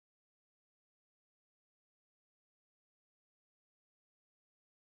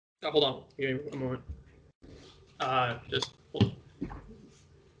hold on. Give me a moment. Just hold.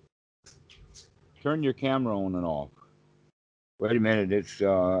 Turn your camera on and off. Wait a minute,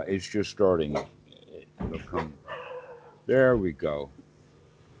 it's just starting. It'll come. There we go.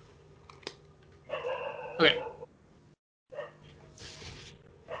 Okay.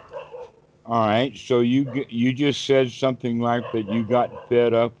 All right. So you just said something like that you got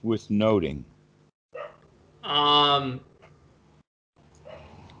fed up with noting. I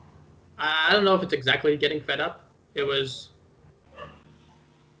don't know if it's exactly getting fed up. It was.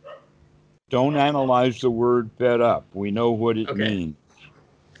 Don't analyze the word fed up. We know what it Okay. means.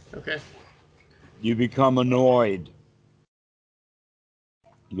 Okay. You become annoyed.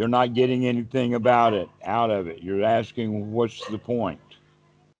 You're not getting anything out of it. You're asking, what's the point?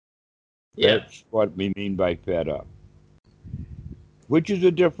 Yeah. That's what we mean by fed up, which is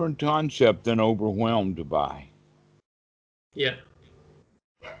a different concept than overwhelmed by. Yeah.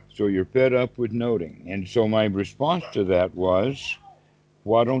 So you're fed up with noting. And so my response to that was,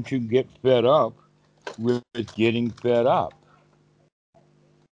 why don't you get fed up with getting fed up?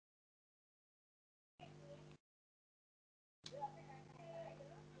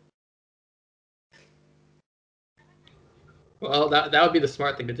 Well, that would be the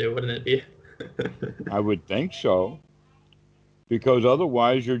smart thing to do, wouldn't it be? I would think so, because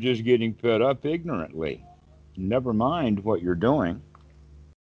otherwise you're just getting fed up ignorantly. Never mind what you're doing,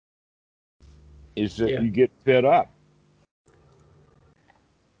 is that Yeah. you get fed up.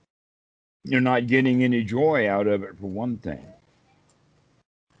 You're not getting any joy out of it, for one thing.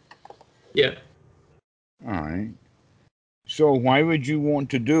 Yeah. All right. So why would you want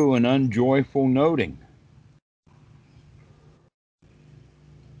to do an unjoyful noting?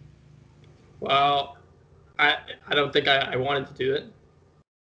 Well, I I don't think I wanted to do it,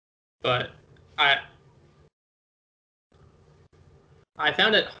 but I I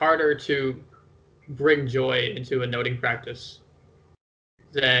found it harder to bring joy into a noting practice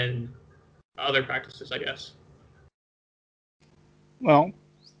than other practices, I guess. Well,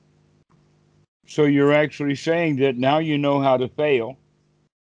 so you're actually saying that now you know how to fail,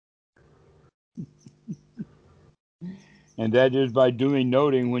 and that is by doing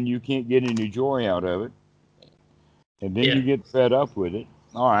noting when you can't get any joy out of it, and then Yeah. you get fed up with it.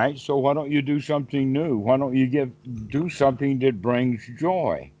 All right, so why don't you do something new? Why don't you do something that brings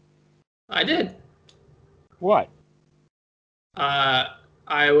joy? I did. What? Uh,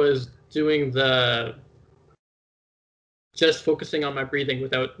 I was doing the just focusing on my breathing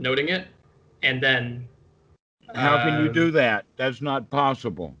without noting it, and then How can you um, do that? That's not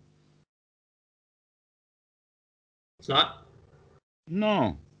possible. it's not.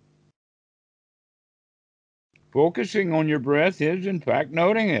 No. Focusing on your breath is, in fact,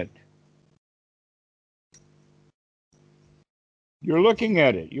 noting it. You're looking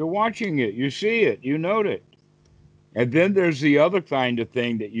at it, you're watching it, you see it, you note it. And then there's the other kind of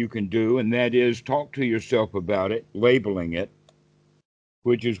thing that you can do, and that is talk to yourself about it, labeling it,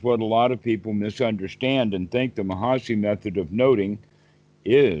 which is what a lot of people misunderstand and think the Mahasi method of noting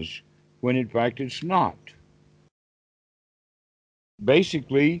is, when in fact it's not.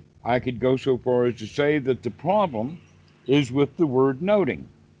 Basically, I could go so far as to say that the problem is with the word noting.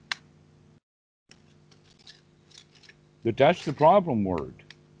 That's the problem word.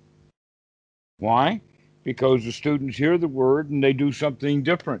 Why? Because the students hear the word and they do something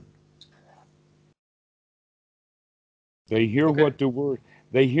different. They hear Okay. what the word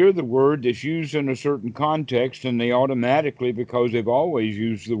they hear the word that's used in a certain context, and they automatically, because they've always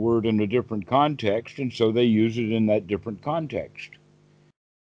used the word in a different context, and so they use it in that different context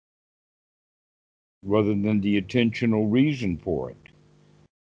rather than the intentional reason for it.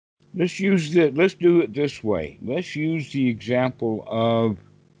 Let's do it this way. Let's use the example of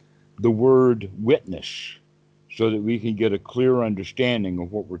the word witness so that we can get a clear understanding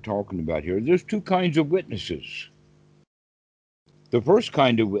of what we're talking about here. There's two kinds of witnesses. The first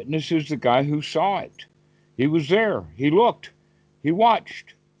kind of witness is the guy who saw it. He was there. He looked. He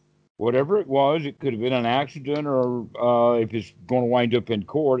watched. Whatever it was, it could have been an accident, or if it's going to wind up in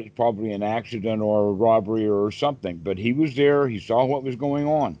court, it's probably an accident or a robbery or something. But he was there. He saw what was going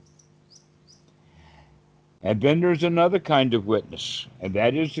on. And then there's another kind of witness, and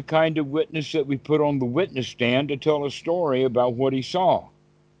that is the kind of witness that we put on the witness stand to tell a story about what he saw.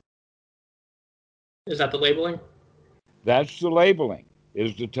 Is that the labeling? That's the labeling,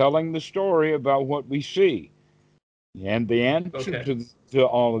 is the telling the story about what we see. And the answer Okay. to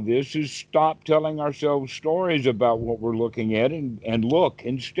all of this is stop telling ourselves stories about what we're looking at, and look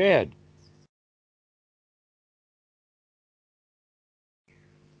instead.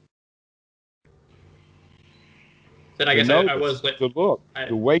 Then I to guess I notice, was lit. to look, I,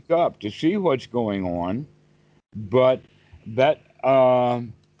 to wake up, to see what's going on. But that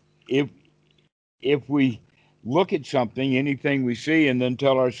if we look at something, anything we see, and then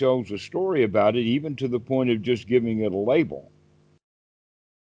tell ourselves a story about it, even to the point of just giving it a label,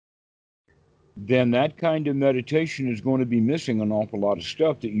 then that kind of meditation is going to be missing an awful lot of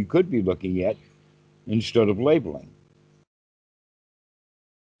stuff that you could be looking at instead of labeling.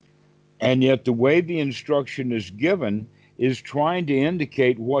 And yet, the way the instruction is given is trying to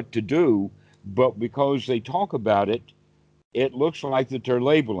indicate what to do, but because they talk about it, it looks like that they're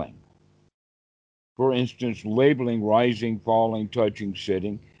labeling. For instance, labeling rising, falling, touching,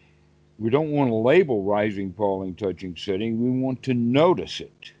 sitting. We don't want to label rising, falling, touching, sitting. We want to notice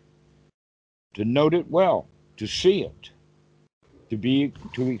it, to note it well, to see it,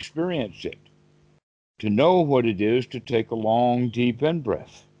 to experience it, to know what it is to take a long, deep in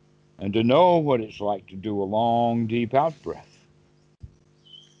breath, and to know what it's like to do a long, deep out breath.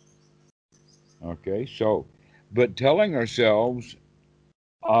 Okay, so, but telling ourselves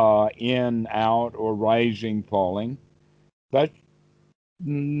in, out, or rising, falling, that's,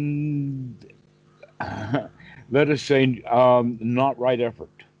 mm, let us say, not right effort.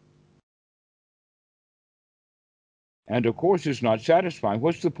 And of course, it's not satisfying.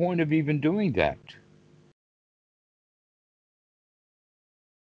 What's the point of even doing that?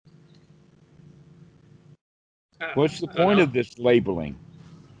 What's the I don't point know. of this labeling?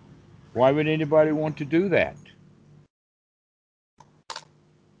 Why would anybody want to do that?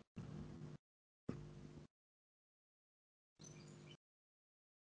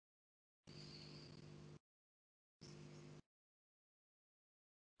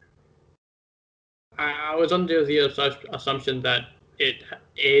 I was under the assumption that it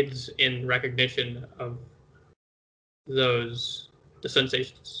aids in recognition of those the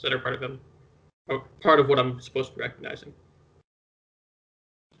sensations that are part of them, or part of what I'm supposed to be recognizing.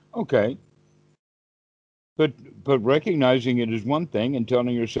 Okay, but recognizing it is one thing, and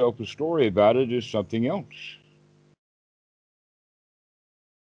telling yourself a story about it is something else.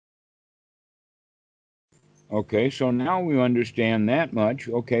 Okay, so now we understand that much.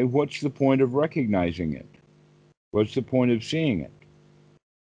 Okay, what's the point of recognizing it? What's the point of seeing it?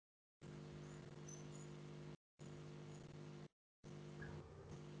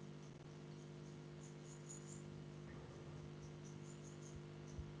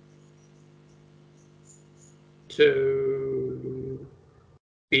 To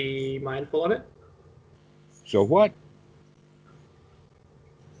be mindful of it. So what?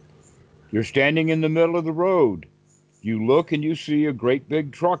 You're standing in the middle of the road. You look and you see a great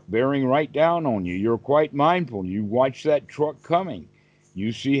big truck bearing right down on you. You're quite mindful. You watch that truck coming.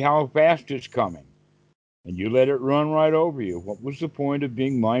 You see how fast it's coming. And you let it run right over you. What was the point of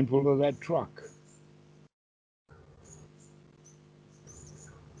being mindful of that truck?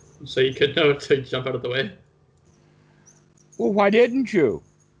 So you could know to jump out of the way. Well, why didn't you?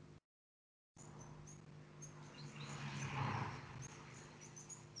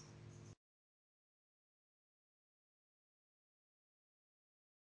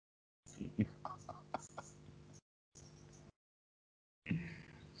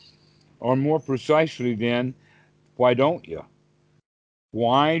 Or more precisely, then, why don't you?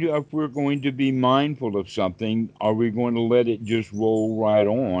 Why, if we're going to be mindful of something, are we going to let it just roll right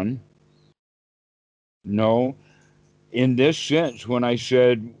on? No. In this sense, when I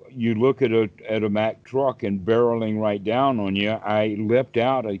said you look at a Mack truck and barreling right down on you, I left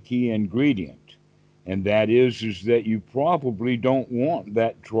out a key ingredient, and that is that you probably don't want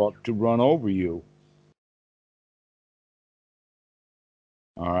that truck to run over you.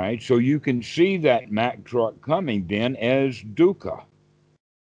 All right, so you can see that Mack truck coming then as dukkha.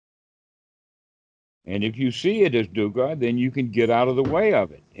 And if you see it as dukkha, then you can get out of the way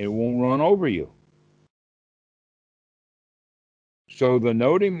of it. It won't run over you. So the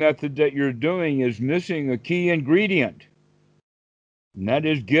noting method that you're doing is missing a key ingredient. And that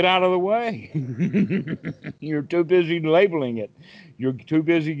is get out of the way. You're too busy labeling it. You're too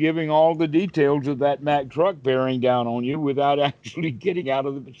busy giving all the details of that Mack truck bearing down on you without actually getting out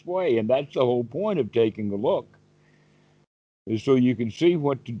of its way. And that's the whole point of taking a look, is so you can see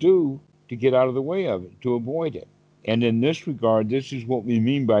what to do to get out of the way of it, to avoid it. And in this regard, this is what we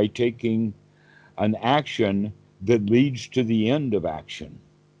mean by taking an action that leads to the end of action.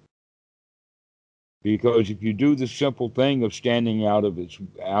 Because if you do the simple thing of standing out of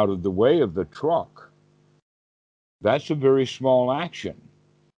the way of the truck, that's a very small action.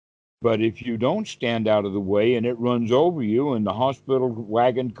 But if you don't stand out of the way and it runs over you and the hospital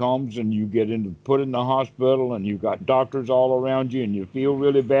wagon comes and you get put in the hospital and you've got doctors all around you and you feel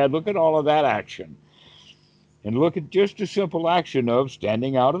really bad, look at all of that action. And look at just a simple action of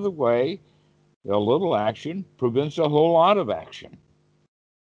standing out of the way. A little action prevents a whole lot of action.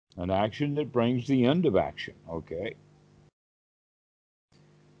 An action that brings the end of action, okay?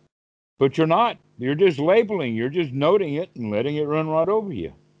 But you're not. You're just labeling. You're just noting it and letting it run right over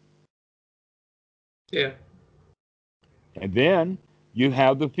you. Yeah. And then you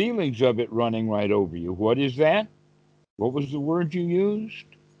have the feelings of it running right over you. What is that? What was the word you used?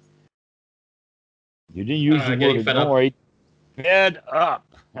 You didn't use the word Getting fed up. annoyed. Fed up.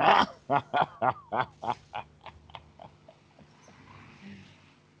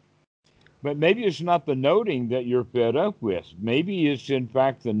 But maybe it's not the noting that you're fed up with. Maybe it's, in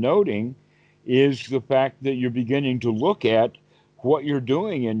fact, the noting is the fact that you're beginning to look at what you're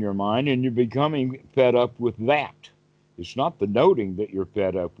doing in your mind and you're becoming fed up with that. It's not the noting that you're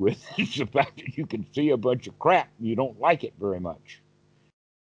fed up with. It's the fact that you can see a bunch of crap and you don't like it very much.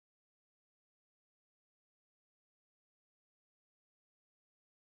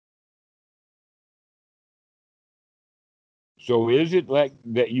 So is it like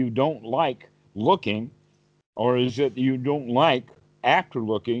that you don't like looking, or is it you don't like, after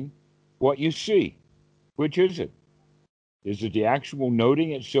looking, what you see? Which is it? Is it the actual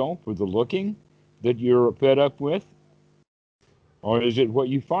noting itself or the looking that you're fed up with? Or is it what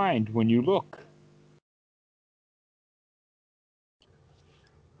you find when you look?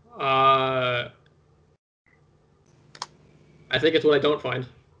 Uh, I think it's what I don't find.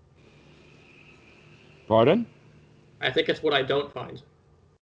 Pardon? I think it's what I don't find.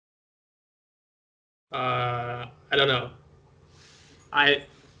 I don't know. I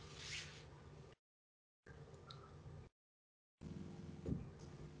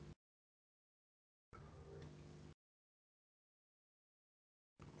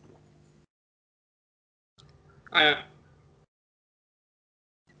I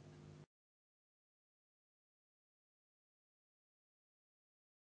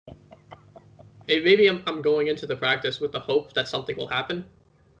maybe I'm going into the practice with the hope that something will happen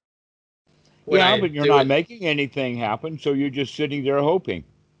when Yeah, I but you're do not it. making anything happen, so you're just sitting there hoping.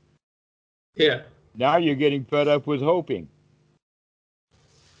 Yeah, Now you're getting fed up with hoping.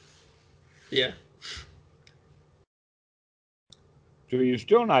 yeah. So you're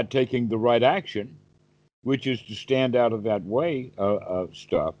still not taking the right action, which is to stand out of that way of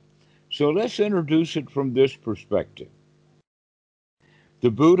stuff. So let's introduce it from this perspective. The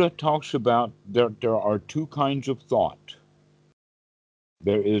Buddha talks about there are two kinds of thought.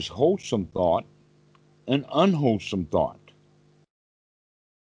 There is wholesome thought and unwholesome thought.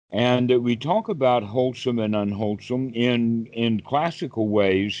 And we talk about wholesome and unwholesome in classical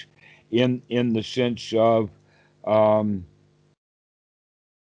ways, in the sense of um,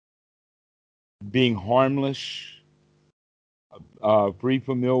 being harmless, free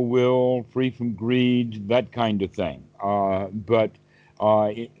from ill will, free from greed, that kind of thing. But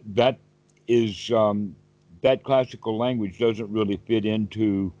that is that classical language doesn't really fit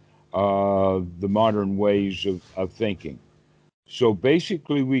into the modern ways of thinking. So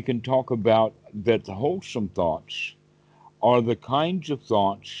basically, we can talk about that the wholesome thoughts are the kinds of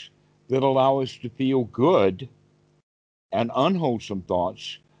thoughts that allow us to feel good, and unwholesome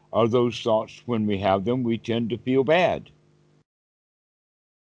thoughts are those thoughts when we have them, we tend to feel bad.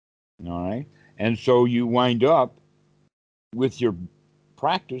 All right. And so you wind up with your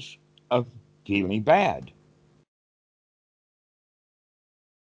practice of feeling bad.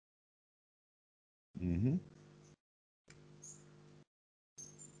 hmm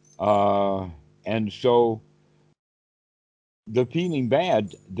Uh, and so the feeling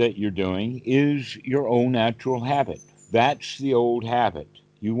bad that you're doing is your own natural habit. That's the old habit.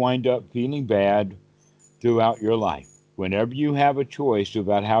 You wind up feeling bad throughout your life. Whenever you have a choice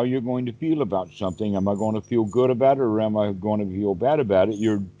about how you're going to feel about something, am I going to feel good about it or am I going to feel bad about it?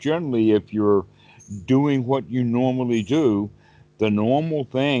 You're generally, if you're doing what you normally do, the normal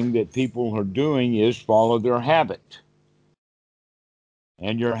thing that people are doing is follow their habit.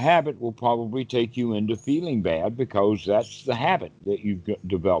 And your habit will probably take you into feeling bad because that's the habit that you've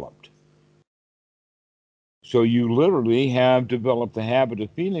developed. So you literally have developed the habit of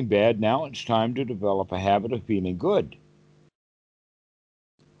feeling bad. Now it's time to develop a habit of feeling good,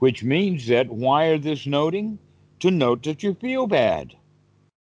 which means that why are this noting? To note that you feel bad.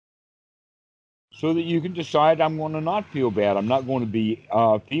 So that you can decide, I'm going to not feel bad. I'm not going to be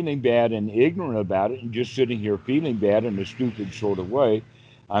feeling bad and ignorant about it and just sitting here feeling bad in a stupid sort of way.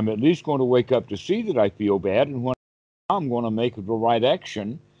 I'm at least going to wake up to see that I feel bad, and when I'm going to make the right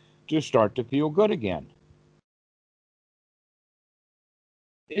action to start to feel good again.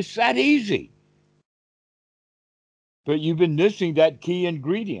 It's that easy. But you've been missing that key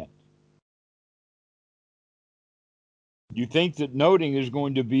ingredient. You think that noting is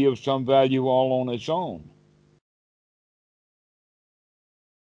going to be of some value all on its own.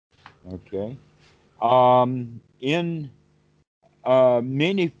 Okay. In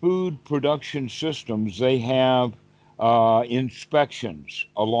many food production systems, they have inspections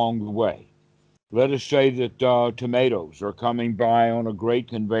along the way. Let us say that tomatoes are coming by on a great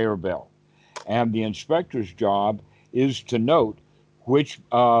conveyor belt, and the inspector's job is to note which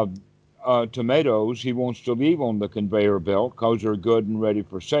tomatoes he wants to leave on the conveyor belt because they're good and ready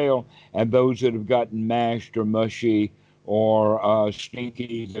for sale, and those that have gotten mashed or mushy or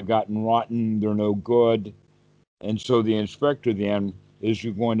stinky, they've gotten rotten, they're no good. And so the inspector then is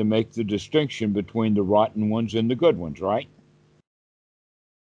going to make the distinction between the rotten ones and the good ones, right?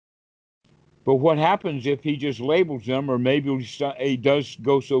 But what happens if he just labels them, or maybe he does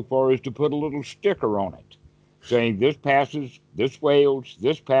go so far as to put a little sticker on it, saying this passes, this fails,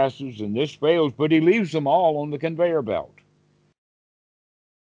 this passes, and this fails, but he leaves them all on the conveyor belt?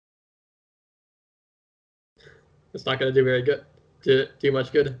 It's not going to do very good. Do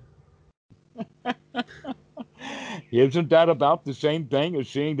much good. Isn't that about the same thing as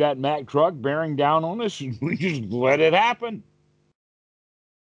seeing that Mack truck bearing down on us and we just let it happen?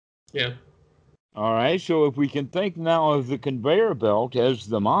 Yeah. All right, so if we can think now of the conveyor belt as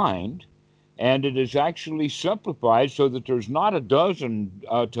the mind, and it is actually simplified so that there's not a dozen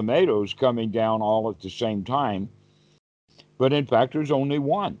tomatoes coming down all at the same time, but in fact, there's only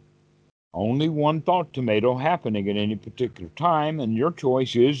one thought tomato happening at any particular time, and your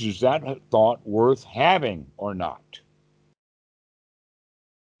choice is that thought worth having or not?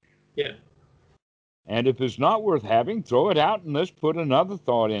 Yeah. And if it's not worth having, throw it out and let's put another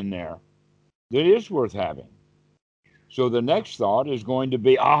thought in there that is worth having. So the next thought is going to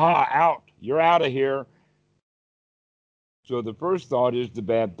be, aha, out, you're out of here. So the first thought is the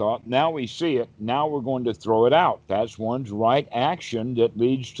bad thought. Now we see it. Now we're going to throw it out. That's one's right action that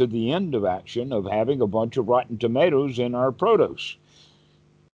leads to the end of action of having a bunch of rotten tomatoes in our produce.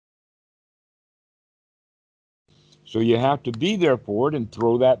 So you have to be there for it and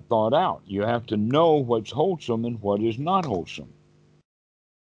throw that thought out. You have to know what's wholesome and what is not wholesome.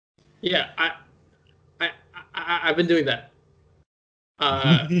 Yeah, I've been doing that.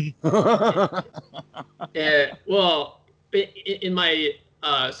 Well, in my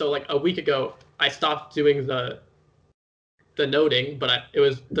so like a week ago, I stopped doing the noting, but it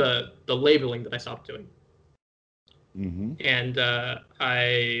was the labeling that I stopped doing. Mm-hmm. And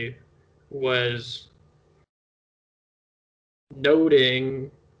I was noting,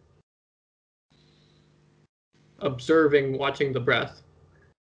 observing, watching the breath,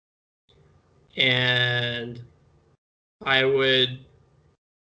 and I would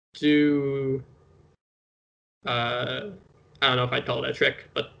do I don't know if I'd call it a trick,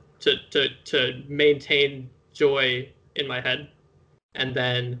 but to maintain joy in my head, and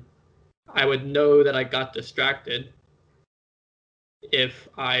then I would know that I got distracted if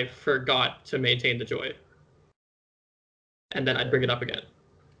I forgot to maintain the joy, and then I'd bring it up again.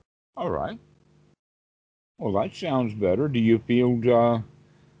 All right. Well, that sounds better. Do you feel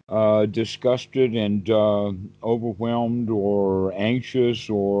disgusted and overwhelmed or anxious,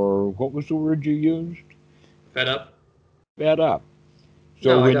 or what was the word you used? Fed up? Fed up. So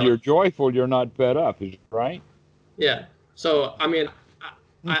No, I when don't. you're joyful, you're not fed up, is that right? Yeah. So I mean,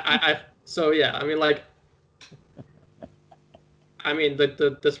 so yeah, I mean like, I mean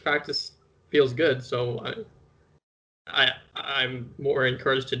this practice feels good, so I'm more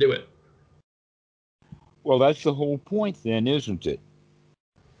encouraged to do it. Well, that's the whole point then, isn't it?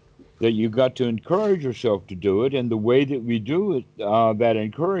 That you've got to encourage yourself to do it, and the way that we do it, that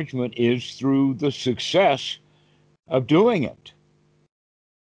encouragement is through the success of doing it.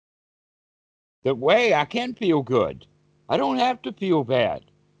 That way I can feel good. I don't have to feel bad.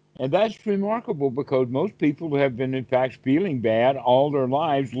 And that's remarkable because most people have been, in fact, feeling bad all their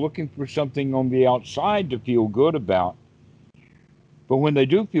lives, looking for something on the outside to feel good about. But when they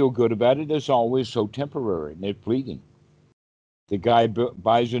do feel good about it, it's always so temporary and fleeting. The guy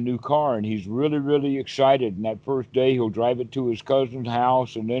buys a new car and he's really, really excited. And that first day, he'll drive it to his cousin's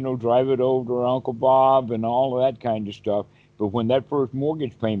house and then he'll drive it over to Uncle Bob and all of that kind of stuff. But when that first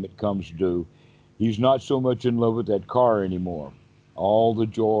mortgage payment comes due, he's not so much in love with that car anymore. All the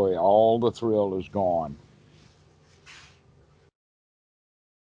joy, all the thrill is gone.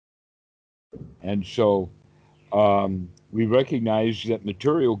 And so we recognize that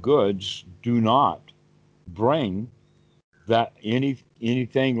material goods do not bring that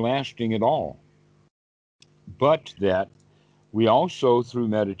anything lasting at all, but that we also through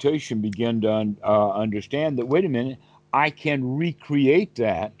meditation begin to understand that, wait a minute, I can recreate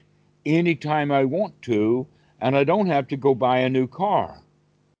that anytime I want to, And I don't have to go buy a new car.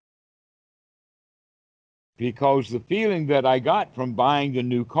 Because the feeling that I got from buying the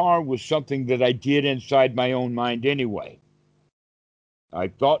new car was something that I did inside my own mind anyway. I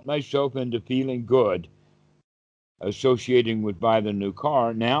thought myself into feeling good associating with buy the new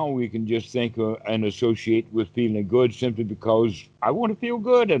car. Now we can just think and associate with feeling good simply because I want to feel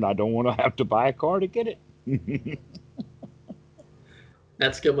good and I don't want to have to buy a car to get it.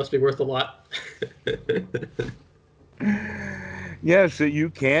 That skill must be worth a lot. Yes, so you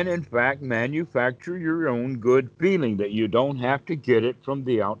can in fact manufacture your own good feeling, that you don't have to get it from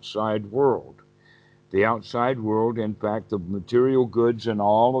the outside world. The outside world, in fact, the material goods and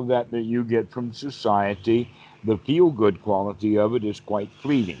all of that that you get from society, the feel-good quality of it is quite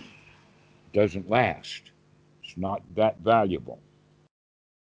fleeting. It doesn't last. It's not that valuable.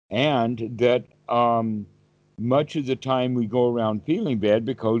 And that much of the time we go around feeling bad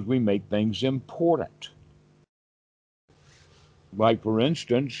because we make things important. Like, for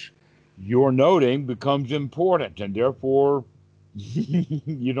instance, your noting becomes important, and therefore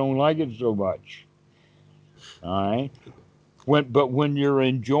you don't like it so much. All right? But when you're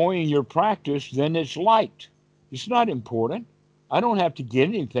enjoying your practice, then it's light. It's not important. I don't have to get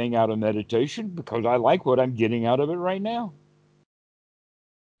anything out of meditation because I like what I'm getting out of it right now.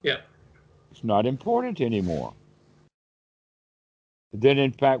 Yeah. It's not important anymore. Then,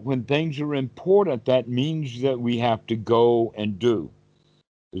 in fact, when things are important, that means that we have to go and do.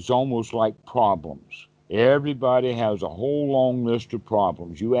 It's almost like problems. Everybody has a whole long list of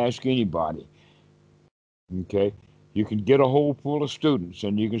problems. You ask anybody, okay? You can get a hole full of students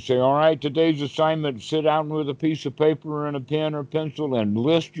and you can say, all right, today's assignment, sit down with a piece of paper and a pen or pencil and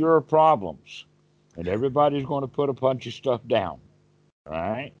list your problems. And everybody's going to put a bunch of stuff down, all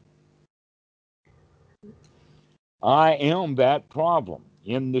right? I am that problem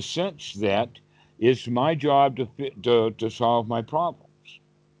in the sense that it's my job to solve my problems.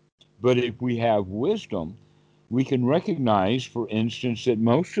 But if we have wisdom, we can recognize, for instance, that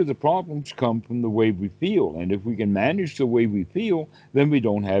most of the problems come from the way we feel. And if we can manage the way we feel, then we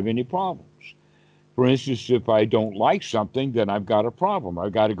don't have any problems. For instance, if I don't like something, then I've got a problem.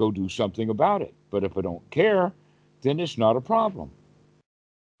 I've got to go do something about it. But if I don't care, then it's not a problem.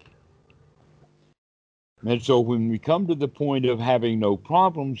 And so when we come to the point of having no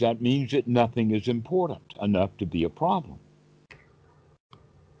problems, that means that nothing is important enough to be a problem.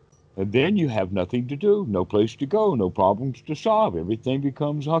 And then you have nothing to do, no place to go, no problems to solve. Everything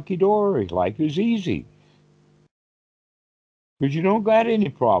becomes hunky-dory. Life is easy. Because you don't got any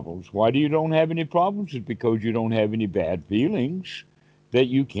problems. Why do you don't have any problems? It's because you don't have any bad feelings that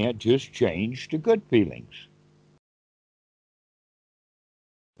you can't just change to good feelings.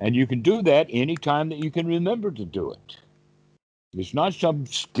 And you can do that any time that you can remember to do it. It's not some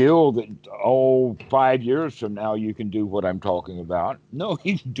skill that, 5 years from now you can do what I'm talking about. No,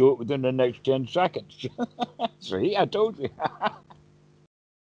 you can do it within the next 10 seconds. See, I told you.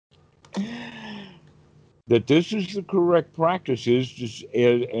 That this is the correct practice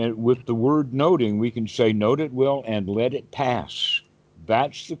and with the word noting, we can say, note it well and let it pass.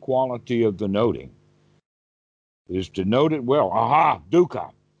 That's the quality of the noting, is to note it well. Aha, dukkha.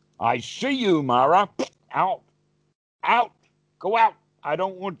 I see you, Mara. Out, out, go out. I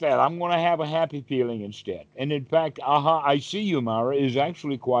don't want that. I'm going to have a happy feeling instead. And in fact, aha, I see you, Mara, is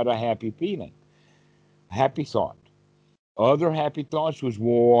actually quite a happy feeling, happy thought. Other happy thoughts was,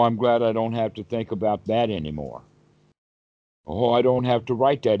 whoa, I'm glad I don't have to think about that anymore. Oh, I don't have to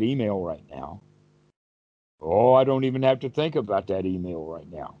write that email right now. Oh, I don't even have to think about that email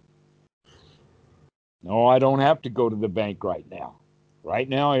right now. No, I don't have to go to the bank right now. Right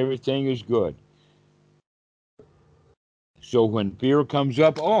now, everything is good. So when fear comes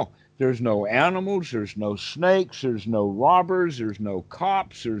up, there's no animals, there's no snakes, there's no robbers, there's no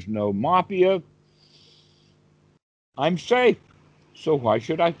cops, there's no mafia. I'm safe. So why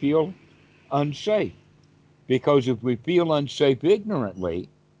should I feel unsafe? Because if we feel unsafe ignorantly,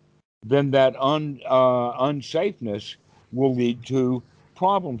 then that unsafeness will lead to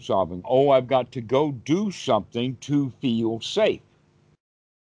problem solving. Oh, I've got to go do something to feel safe.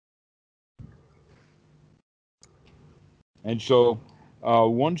 And so,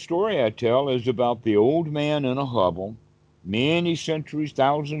 one story I tell is about the old man in a hovel, many centuries,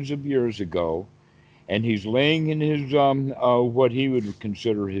 thousands of years ago, and he's laying in his what he would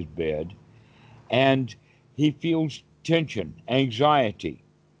consider his bed, and he feels tension, anxiety,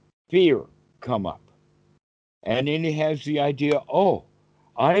 fear come up. And then he has the idea,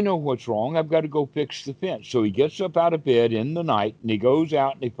 I know what's wrong. I've got to go fix the fence. So he gets up out of bed in the night and he goes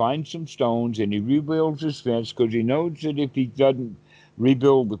out and he finds some stones and he rebuilds his fence because he knows that if he doesn't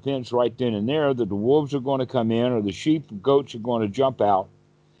rebuild the fence right then and there, that the wolves are going to come in or the sheep and goats are going to jump out.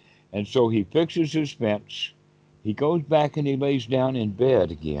 And so he fixes his fence. He goes back and he lays down in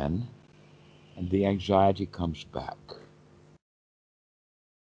bed again, and the anxiety comes back.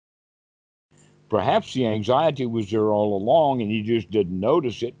 Perhaps the anxiety was there all along and he just didn't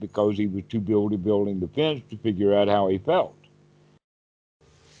notice it because he was too busy building the fence to figure out how he felt.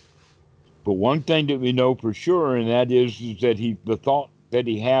 But one thing that we know for sure, and that is that the thought that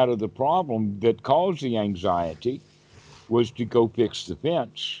he had of the problem that caused the anxiety was to go fix the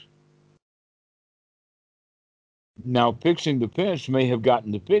fence. Now, fixing the fence may have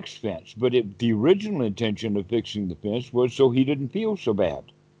gotten the fixed fence, but the original intention of fixing the fence was so he didn't feel so bad.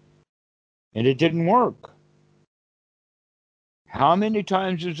 And it didn't work. How many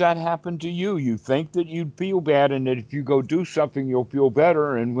times has that happened to you? You think that you'd feel bad and that if you go do something, you'll feel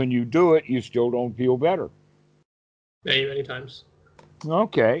better. And when you do it, you still don't feel better. Many, many times.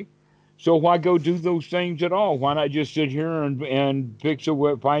 Okay. So why go do those things at all? Why not just sit here and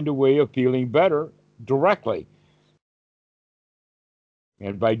find a way of feeling better directly?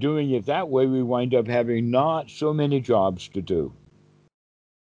 And by doing it that way, we wind up having not so many jobs to do.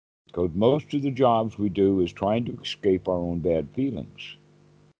 Because most of the jobs we do is trying to escape our own bad feelings.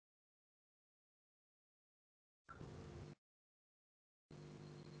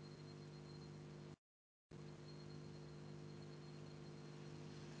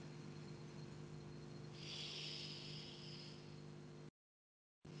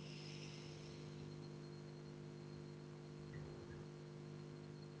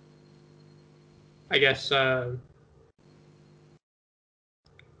 I guess, well,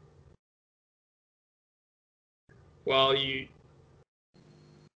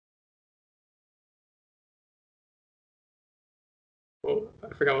 oh, I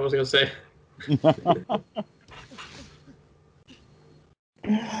forgot what I was going to say.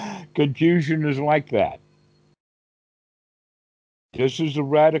 Confusion is like that. This is a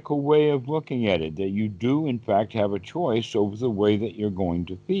radical way of looking at it, that you do, in fact, have a choice over the way that you're going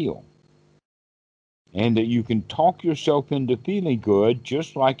to feel. And that you can talk yourself into feeling good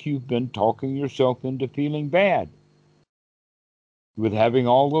just like you've been talking yourself into feeling bad, with having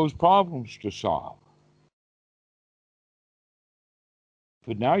all those problems to solve.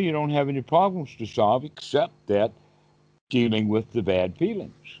 But now you don't have any problems to solve except that dealing with the bad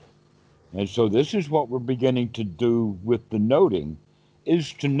feelings. And so this is what we're beginning to do with the noting,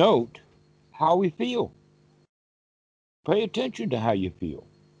 is to note how we feel. Pay attention to how you feel.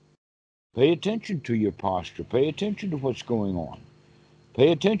 Pay attention to your posture. Pay attention to what's going on.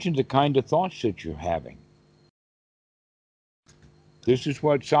 Pay attention to the kind of thoughts that you're having. This is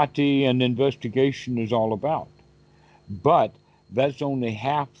what sati and investigation is all about. But that's only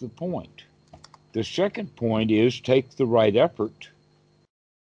half the point. The second point is take the right effort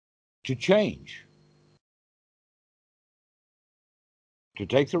to change. To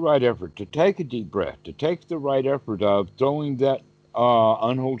take the right effort, to take a deep breath, to take the right effort of throwing that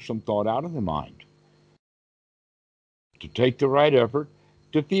unwholesome thought out of the mind. To take the right effort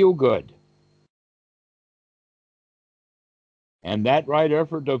to feel good. And that right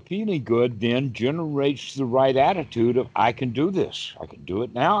effort of feeling good then generates the right attitude of, I can do this. I can do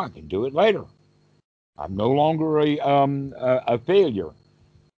it now. I can do it later. I'm no longer a failure.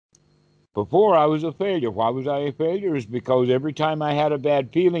 Before I was a failure. Why was I a failure? Is because every time I had a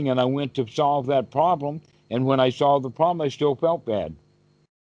bad feeling and I went to solve that problem, and when I solved the problem, I still felt bad.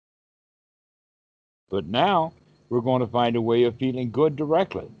 But now we're going to find a way of feeling good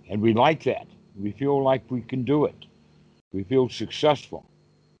directly. And we like that. We feel like we can do it. We feel successful.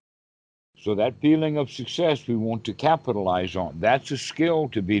 So that feeling of success we want to capitalize on. That's a skill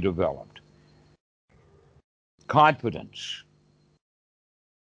to be developed. Confidence.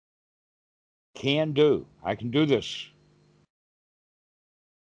 Can do. I can do this.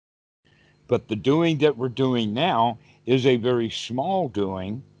 But the doing that we're doing now is a very small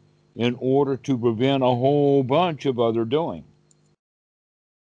doing in order to prevent a whole bunch of other doing.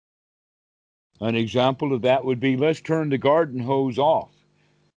 An example of that would be, let's turn the garden hose off.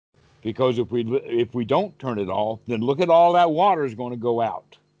 Because if we don't turn it off, then look at all that water is going to go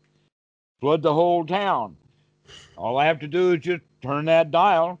out. Flood the whole town. All I have to do is just turn that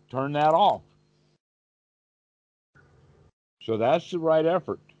dial, turn that off. So that's the right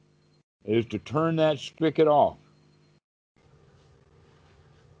effort, is to turn that spigot off.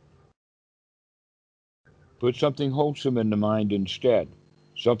 Put something wholesome in the mind instead,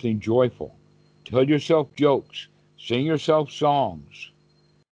 something joyful. Tell yourself jokes, sing yourself songs.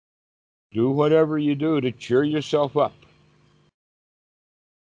 Do whatever you do to cheer yourself up.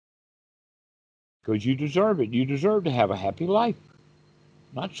 Because you deserve it. You deserve to have a happy life.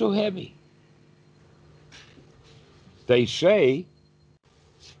 not so heavy. They say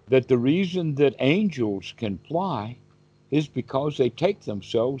that the reason that angels can fly is because they take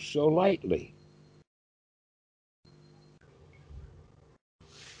themselves so lightly.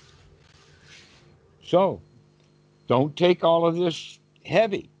 So, don't take all of this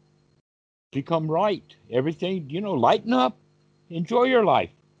heavy. Become right. Everything, lighten up. Enjoy your life.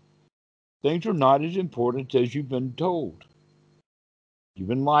 Things are not as important as you've been told. You've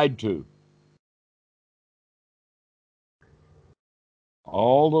been lied to.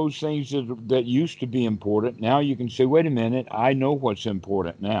 All those things that used to be important, now you can say, wait a minute, I know what's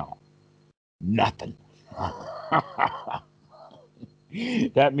important now. Nothing.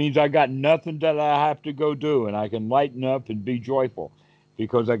 That means I got nothing that I have to go do, and I can lighten up and be joyful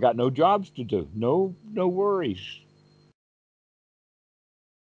because I got no jobs to do. No worries.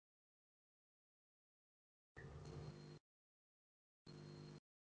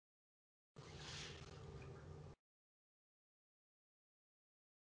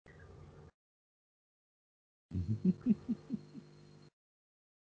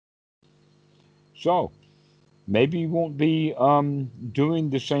 So maybe you won't be doing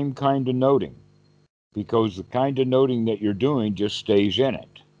the same kind of noting because the kind of noting that you're doing just stays in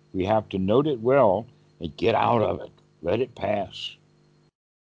it. We have to note it well and get out of it. Let it pass.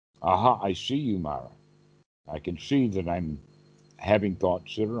 Aha, I see you, Mara. I can see that I'm having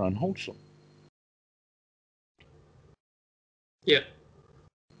thoughts that are unwholesome. Yeah.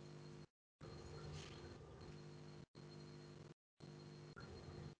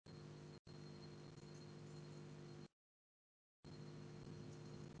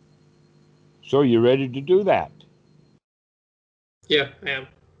 So you're ready to do that? Yeah, I am.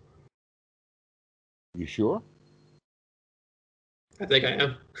 You sure? I think I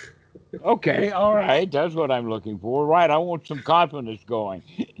am. Okay, all right. That's what I'm looking for. Right, I want some confidence going.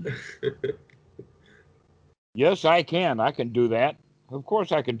 Yes, I can. I can do that. Of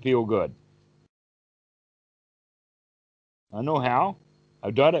course, I can feel good. I know how.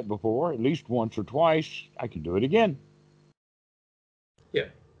 I've done it before, at least once or twice. I can do it again. Yeah.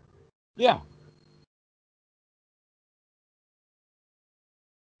 Yeah.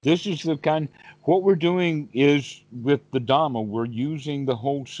 This is the kind, what we're doing is with the Dhamma, we're using the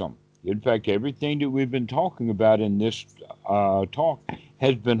wholesome. In fact, everything that we've been talking about in this talk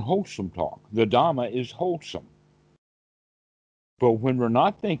has been wholesome talk. The Dhamma is wholesome. But when we're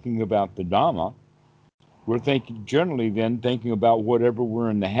not thinking about the Dhamma, we're generally then thinking about whatever we're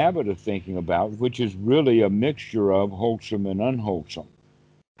in the habit of thinking about, which is really a mixture of wholesome and unwholesome.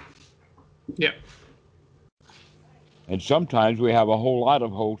 Yeah. And sometimes we have a whole lot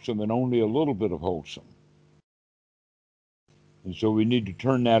of wholesome and only a little bit of wholesome. And so we need to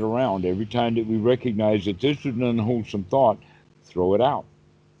turn that around. Every time that we recognize that this is an unwholesome thought, throw it out.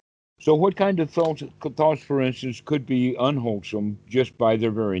 So what kind of thoughts, for instance, could be unwholesome just by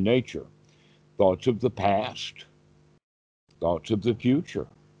their very nature? Thoughts of the past, thoughts of the future,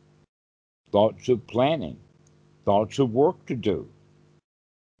 thoughts of planning, thoughts of work to do,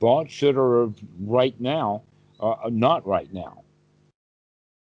 thoughts that are of right now, not right now.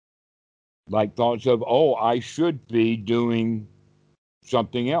 Like thoughts of, oh, I should be doing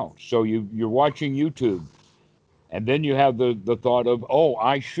something else. So you're watching YouTube, and then you have the thought of, oh,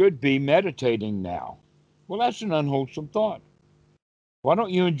 I should be meditating now. Well, that's an unwholesome thought. Why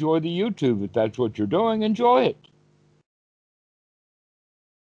don't you enjoy the YouTube? If that's what you're doing, enjoy it.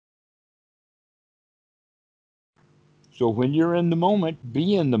 So when you're in the moment,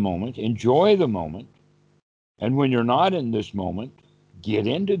 be in the moment, enjoy the moment. And when you're not in this moment, get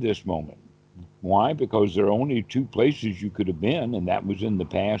into this moment. Why? Because there are only two places you could have been, and that was in the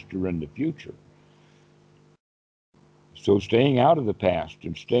past or in the future. So staying out of the past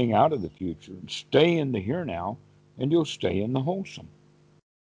and staying out of the future, and stay in the here now, and you'll stay in the wholesome.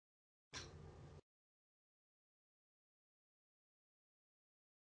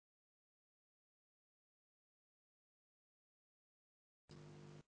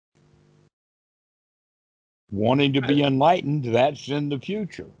 Wanting to be I, enlightened, that's in the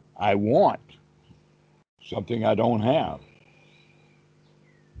future. I want something I don't have.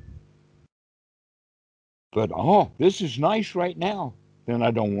 But, oh, this is nice right now. Then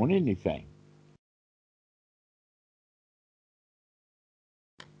I don't want anything.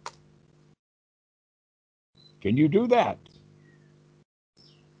 Can you do that?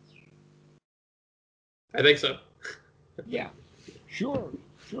 I think so. Yeah, sure.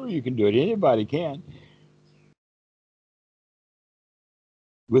 Sure, you can do it. Anybody can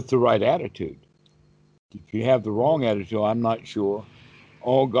with the right attitude. If you have the wrong attitude, I'm not sure.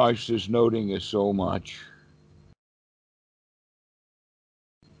 Oh gosh, this noting is so much.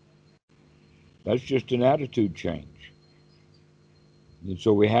 That's just an attitude change. And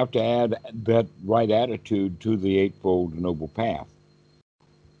so we have to add that right attitude to the Eightfold Noble Path,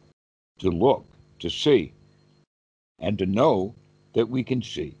 to look, to see, and to know that we can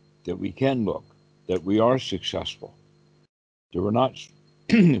see, that we can look, that we are successful, that we're not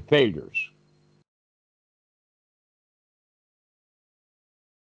failures.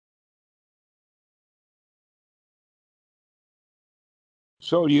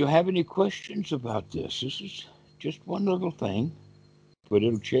 So, do you have any questions about this? This is just one little thing, but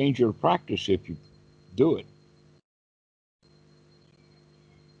it'll change your practice if you do it.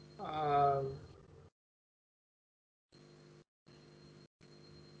 Um,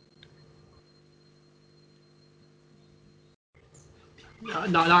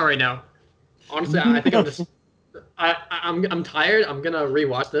 not right now. Honestly, I think I'm just I'm tired. I'm gonna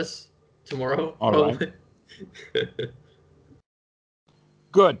rewatch this tomorrow All right. probably.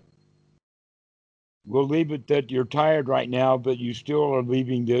 Good. We'll leave it that you're tired right now, but you still are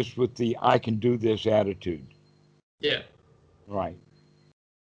leaving this with the I can do this attitude. Yeah. Right.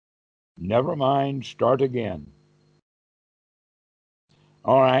 Never mind, start again.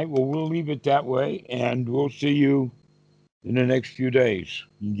 All right, well, we'll leave it that way, and we'll see you in the next few days.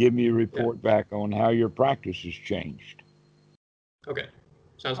 You give me a Yeah. report back on how your practice has changed. Okay.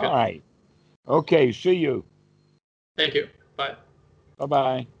 Sounds All good. right. Okay, see you. Thank you. Bye. Bye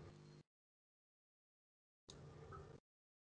bye.